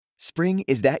Spring,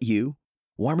 is that you?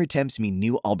 Warmer temps mean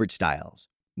new Allbirds styles.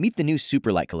 Meet the new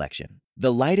Superlight collection,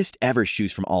 the lightest ever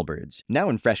shoes from Allbirds, now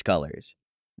in fresh colors.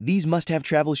 These must-have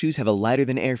travel shoes have a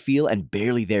lighter-than-air feel and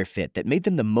barely there fit that made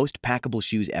them the most packable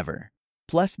shoes ever.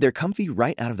 Plus, they're comfy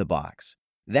right out of the box.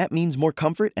 That means more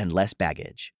comfort and less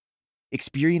baggage.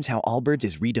 Experience how Allbirds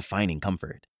is redefining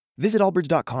comfort. Visit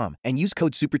allbirds.com and use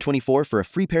code SUPER24 for a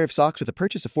free pair of socks with a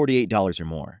purchase of $48 or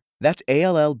more. That's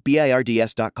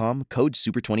ALLBIRDS.com, code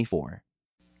SUPER24.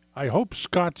 I hope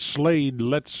Scott Slade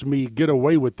lets me get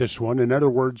away with this one. In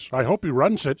other words, I hope he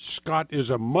runs it. Scott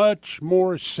is a much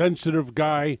more sensitive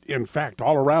guy. In fact,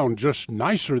 all around, just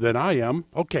nicer than I am.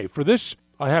 Okay, for this,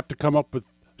 I have to come up with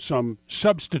some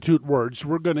substitute words.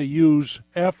 We're going to use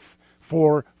F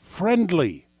for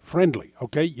friendly. Friendly,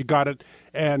 okay? You got it.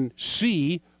 And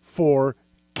C for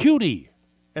cutie.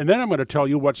 And then I'm going to tell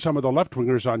you what some of the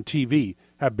left-wingers on TV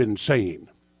have been saying.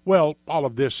 Well, all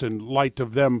of this in light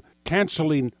of them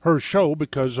canceling her show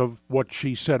because of what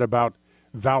she said about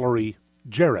Valerie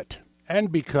Jarrett.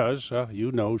 And because,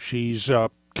 she's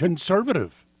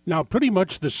conservative. Now, pretty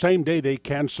much the same day they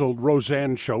canceled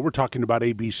Roseanne's show, we're talking about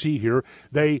ABC here,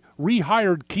 they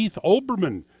rehired Keith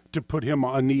Olbermann to put him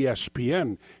on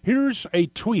ESPN. Here's a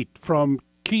tweet from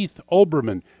Keith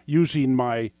Olbermann using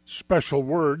my special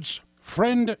words.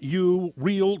 Friend you,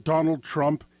 real Donald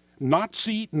Trump.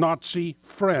 Nazi, Nazi,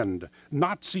 friend.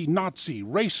 Nazi, Nazi,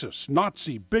 racist,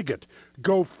 Nazi, bigot.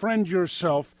 Go friend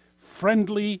yourself,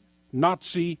 friendly,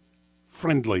 Nazi,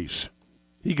 friendlies.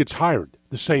 He gets hired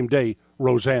the same day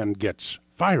Roseanne gets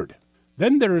fired.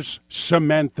 Then there's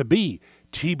Samantha Bee,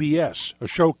 TBS, a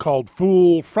show called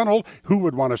Full Frontal. Who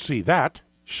would want to see that?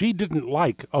 She didn't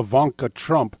like Ivanka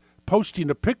Trump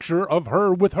posting a picture of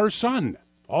her with her son.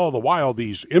 All the while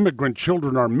these immigrant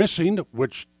children are missing,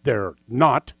 which they're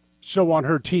not. So on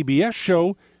her TBS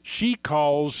show, she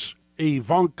calls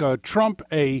Ivanka Trump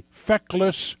a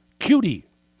feckless cutie.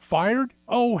 Fired?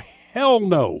 Oh, hell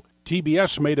no.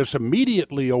 TBS made us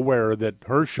immediately aware that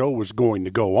her show was going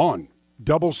to go on.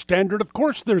 Double standard? Of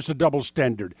course there's a double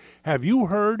standard. Have you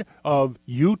heard of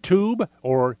YouTube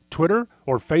or Twitter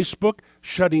or Facebook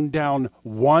shutting down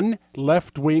one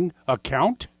left-wing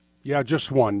account? Yeah,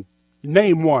 just one.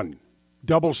 Name one.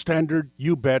 Double standard,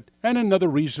 you bet. And another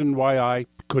reason why I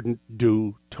couldn't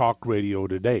do talk radio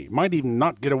today. Might even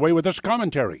not get away with this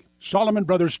commentary. Solomon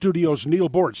Brothers Studios, Neil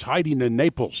Bortz hiding in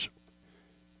Naples.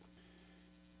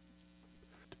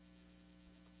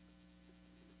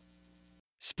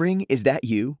 Spring, is that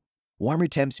you? Warmer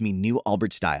temps mean new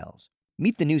Allbirds styles.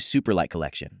 Meet the new Superlight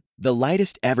collection, the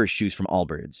lightest ever shoes from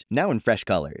Allbirds, now in fresh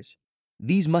colors.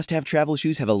 These must-have travel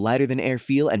shoes have a lighter-than-air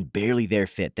feel and barely there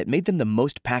fit that made them the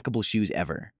most packable shoes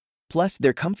ever. Plus,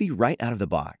 they're comfy right out of the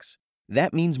box.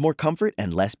 That means more comfort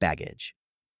and less baggage.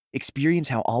 Experience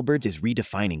how Allbirds is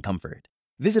redefining comfort.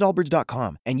 Visit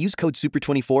allbirds.com and use code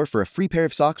SUPER24 for a free pair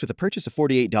of socks with a purchase of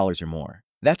 $48 or more.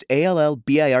 That's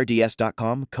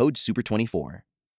ALLBIRDS.com, code SUPER24.